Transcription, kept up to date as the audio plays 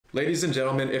Ladies and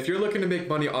gentlemen, if you're looking to make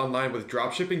money online with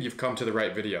dropshipping, you've come to the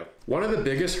right video. One of the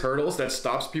biggest hurdles that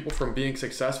stops people from being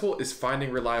successful is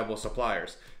finding reliable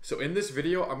suppliers. So in this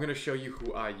video, I'm going to show you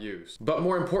who I use. But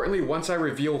more importantly, once I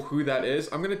reveal who that is,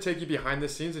 I'm going to take you behind the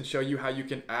scenes and show you how you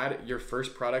can add your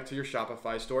first product to your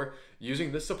Shopify store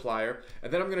using this supplier.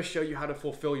 And then I'm going to show you how to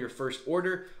fulfill your first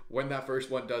order when that first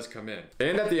one does come in.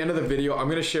 And at the end of the video, I'm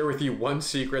going to share with you one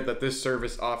secret that this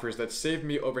service offers that saved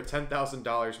me over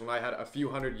 $10,000 when I had a few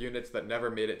hundred units that never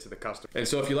made it to the customer. And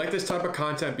so if you like this type of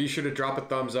content, be sure to drop a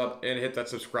thumbs up and hit that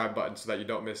subscribe button so that you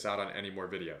don't miss out on any more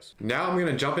videos. Now I'm going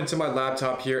to jump into my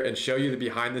laptop here and show you the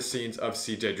behind the scenes of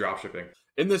CJ Dropshipping.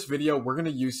 In this video, we're going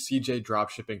to use CJ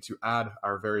Dropshipping to add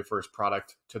our very first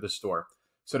product to the store.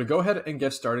 So to go ahead and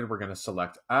get started, we're going to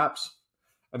select apps,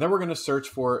 and then we're going to search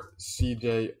for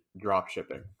CJ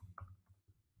Dropshipping.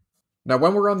 Now,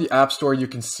 when we're on the App Store, you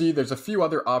can see there's a few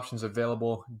other options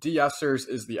available. DSers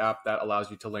is the app that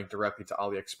allows you to link directly to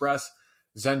AliExpress.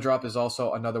 Zendrop is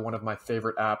also another one of my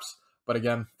favorite apps. But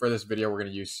again, for this video, we're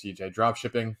going to use CJ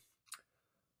Dropshipping.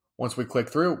 Once we click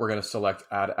through, we're going to select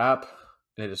Add App,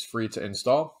 and it is free to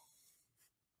install.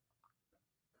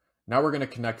 Now we're going to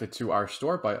connect it to our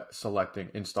store by selecting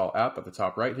Install App at the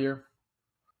top right here.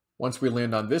 Once we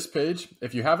land on this page,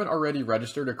 if you haven't already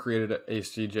registered or created a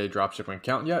CJ Dropshipping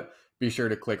account yet, be sure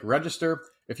to click Register.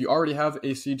 If you already have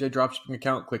a CJ Dropshipping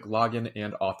account, click Login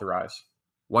and Authorize.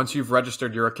 Once you've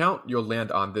registered your account, you'll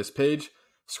land on this page.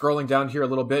 Scrolling down here a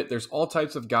little bit, there's all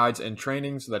types of guides and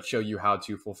trainings that show you how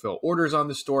to fulfill orders on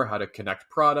the store, how to connect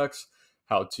products,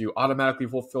 how to automatically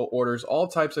fulfill orders, all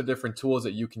types of different tools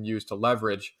that you can use to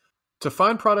leverage. To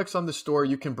find products on the store,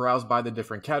 you can browse by the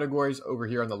different categories over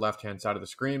here on the left-hand side of the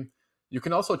screen. You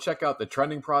can also check out the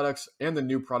trending products and the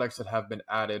new products that have been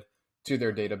added to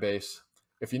their database.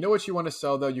 If you know what you want to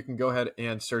sell, though, you can go ahead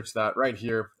and search that right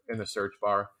here in the search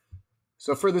bar.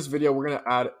 So for this video, we're going to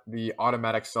add the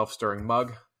automatic self-stirring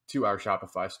mug to our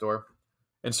Shopify store.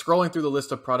 And scrolling through the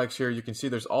list of products here, you can see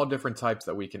there's all different types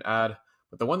that we can add.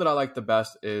 But the one that I like the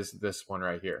best is this one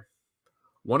right here.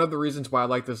 One of the reasons why I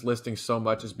like this listing so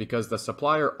much is because the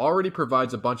supplier already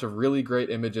provides a bunch of really great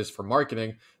images for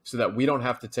marketing so that we don't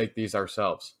have to take these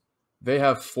ourselves. They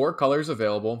have 4 colors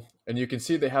available, and you can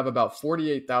see they have about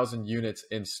 48,000 units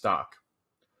in stock.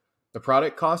 The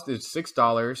product cost is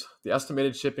 $6. The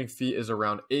estimated shipping fee is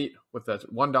around $8 with a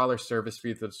 $1 service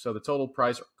fee, so the total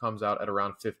price comes out at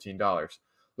around $15.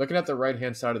 Looking at the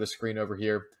right-hand side of the screen over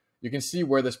here, you can see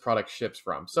where this product ships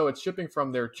from. So it's shipping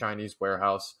from their Chinese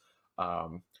warehouse.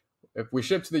 If we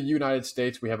ship to the United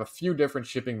States, we have a few different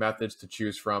shipping methods to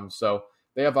choose from. So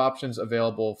they have options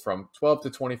available from 12 to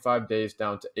 25 days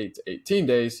down to 8 to 18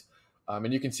 days.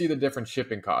 And you can see the different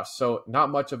shipping costs. So not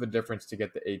much of a difference to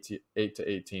get the 8 to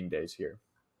 18 days here.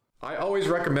 I always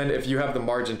recommend, if you have the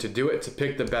margin to do it, to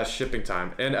pick the best shipping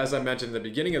time. And as I mentioned in the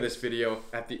beginning of this video,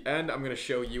 at the end, I'm going to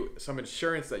show you some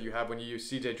insurance that you have when you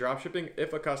use CJ Dropshipping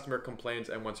if a customer complains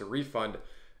and wants a refund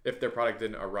if their product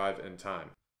didn't arrive in time.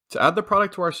 To add the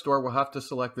product to our store, we'll have to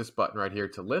select this button right here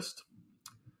to list.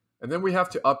 And then we have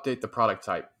to update the product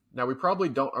type. Now, we probably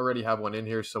don't already have one in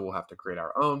here, so we'll have to create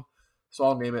our own. So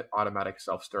I'll name it Automatic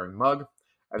Self-Stirring Mug.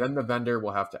 And then the vendor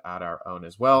will have to add our own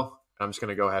as well. I'm just going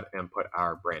to go ahead and put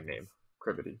our brand name,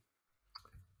 Crivity.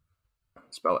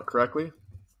 Spell it correctly.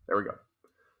 There we go.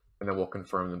 And then we'll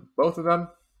confirm both of them.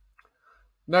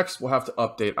 Next, we'll have to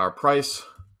update our price.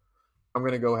 I'm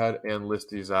going to go ahead and list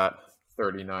these at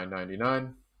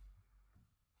 $39.99.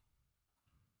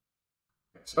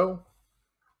 So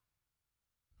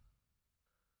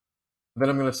then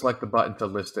I'm going to select the button to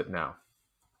list it now.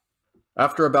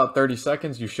 After about 30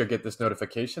 seconds, you should get this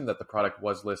notification that the product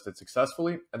was listed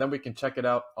successfully, and then we can check it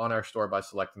out on our store by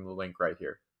selecting the link right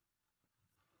here.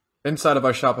 Inside of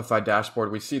our Shopify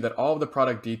dashboard, we see that all of the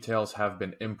product details have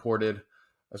been imported,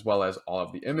 as well as all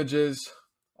of the images,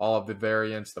 all of the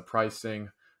variants, the pricing,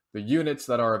 the units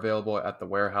that are available at the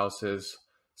warehouses.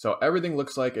 So everything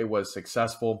looks like it was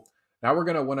successful. Now we're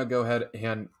going to want to go ahead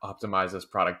and optimize this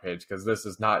product page because this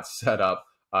is not set up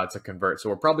to convert. So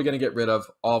we're probably going to get rid of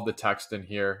all of the text in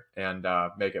here and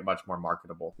make it much more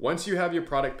marketable. Once you have your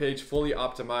product page fully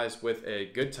optimized with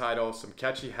a good title, some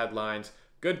catchy headlines,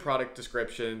 good product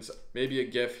descriptions, maybe a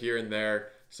GIF here and there,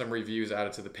 some reviews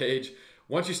added to the page.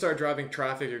 Once you start driving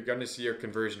traffic, you're going to see your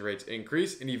conversion rates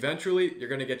increase, and eventually you're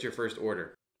going to get your first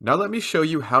order. Now let me show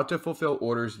you how to fulfill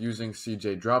orders using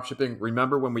CJ Dropshipping.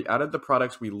 Remember, when we added the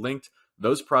products, we linked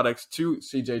those products to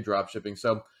CJ Dropshipping.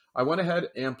 So I went ahead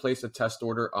and placed a test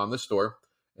order on the store.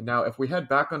 And now if we head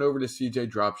back on over to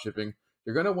CJ Dropshipping,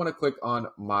 you're going to want to click on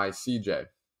My CJ.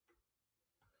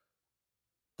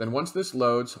 Then once this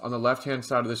loads, on the left-hand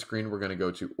side of the screen, we're going to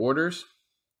go to Orders.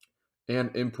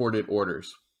 and imported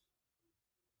orders.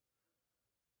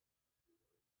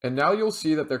 And now you'll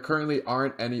see that there currently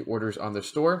aren't any orders on the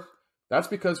store. That's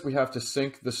because we have to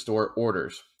sync the store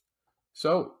orders.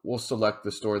 So we'll select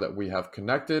the store that we have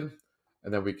connected,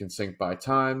 and then we can sync by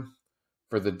time.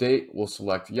 For the date, we'll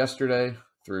select yesterday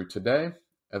through today,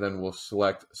 and then we'll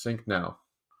select sync now.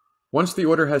 Once the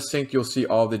order has synced, you'll see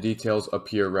all the details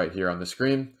appear right here on the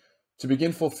screen. To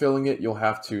begin fulfilling it, you'll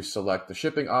have to select the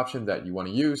shipping option that you want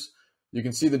to use. You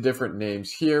can see the different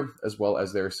names here, as well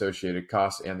as their associated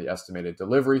costs and the estimated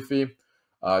delivery fee.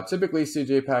 Typically,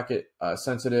 CJ packet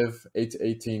sensitive, 8 to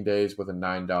 18 days with a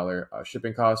 $9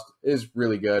 shipping cost is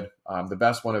really good. The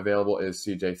best one available is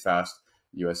CJ Fast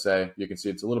USA. You can see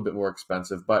it's a little bit more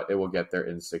expensive, but it will get there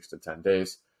in 6 to 10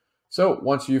 days. So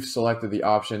once you've selected the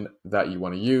option that you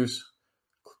want to use,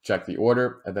 check the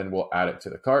order, and then we'll add it to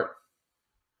the cart.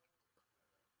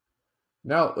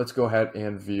 Now let's go ahead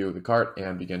and view the cart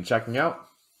and begin checking out.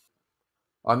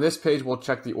 On this page, we'll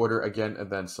check the order again and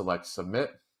then select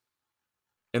submit.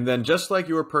 And then just like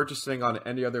you were purchasing on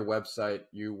any other website,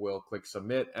 you will click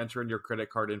submit, enter in your credit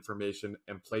card information,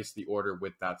 and place the order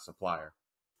with that supplier.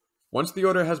 Once the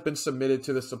order has been submitted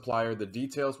to the supplier, the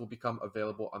details will become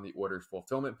available on the order's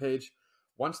fulfillment page.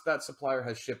 Once that supplier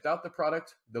has shipped out the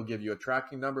product, they'll give you a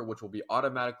tracking number, which will be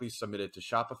automatically submitted to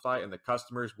Shopify, and the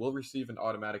customers will receive an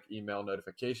automatic email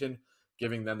notification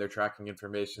giving them their tracking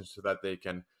information so that they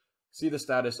can see the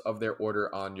status of their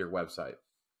order on your website.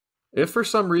 If for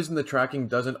some reason the tracking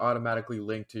doesn't automatically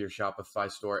link to your Shopify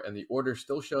store and the order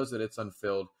still shows that it's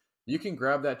unfilled, you can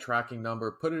grab that tracking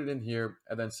number, put it in here,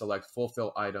 and then select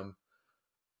fulfill item.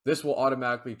 This will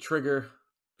automatically trigger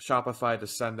Shopify to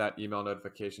send that email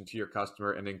notification to your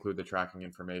customer and include the tracking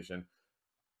information.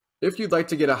 If you'd like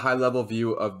to get a high-level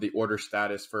view of the order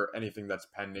status for anything that's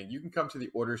pending, you can come to the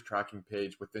orders tracking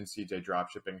page within CJ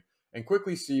Dropshipping and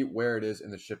quickly see where it is in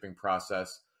the shipping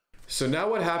process. So now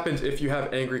what happens if you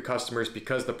have angry customers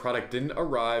because the product didn't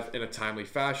arrive in a timely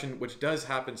fashion, which does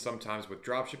happen sometimes with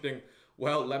dropshipping?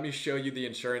 Well, let me show you the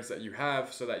insurance that you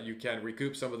have so that you can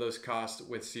recoup some of those costs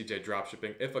with CJ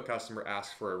Dropshipping if a customer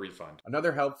asks for a refund.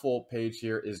 Another helpful page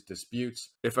here is disputes.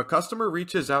 If a customer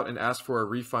reaches out and asks for a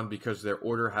refund because their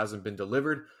order hasn't been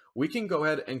delivered, we can go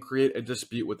ahead and create a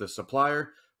dispute with the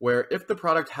supplier where if the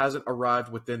product hasn't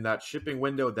arrived within that shipping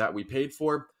window that we paid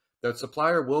for, the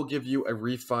supplier will give you a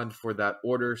refund for that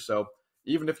order. So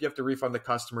even if you have to refund the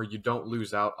customer, you don't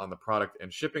lose out on the product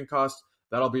and shipping costs.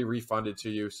 That'll be refunded to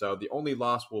you. So the only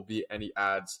loss will be any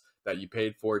ads that you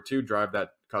paid for to drive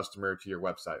that customer to your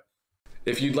website.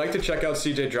 If you'd like to check out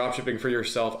CJ Dropshipping for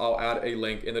yourself, I'll add a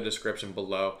link in the description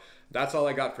below. That's all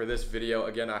I got for this video.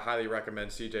 Again, I highly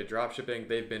recommend CJ Dropshipping.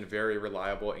 They've been very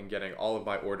reliable in getting all of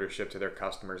my orders shipped to their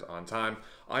customers on time.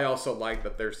 I also like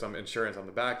that there's some insurance on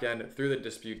the back end through the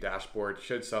dispute dashboard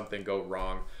should something go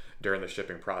wrong during the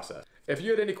shipping process. If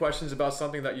you had any questions about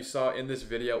something that you saw in this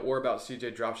video or about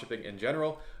CJ Dropshipping in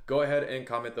general, go ahead and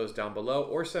comment those down below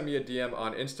or send me a DM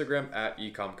on Instagram at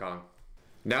ecomkong.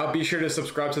 Now be sure to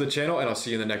subscribe to the channel and I'll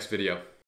see you in the next video.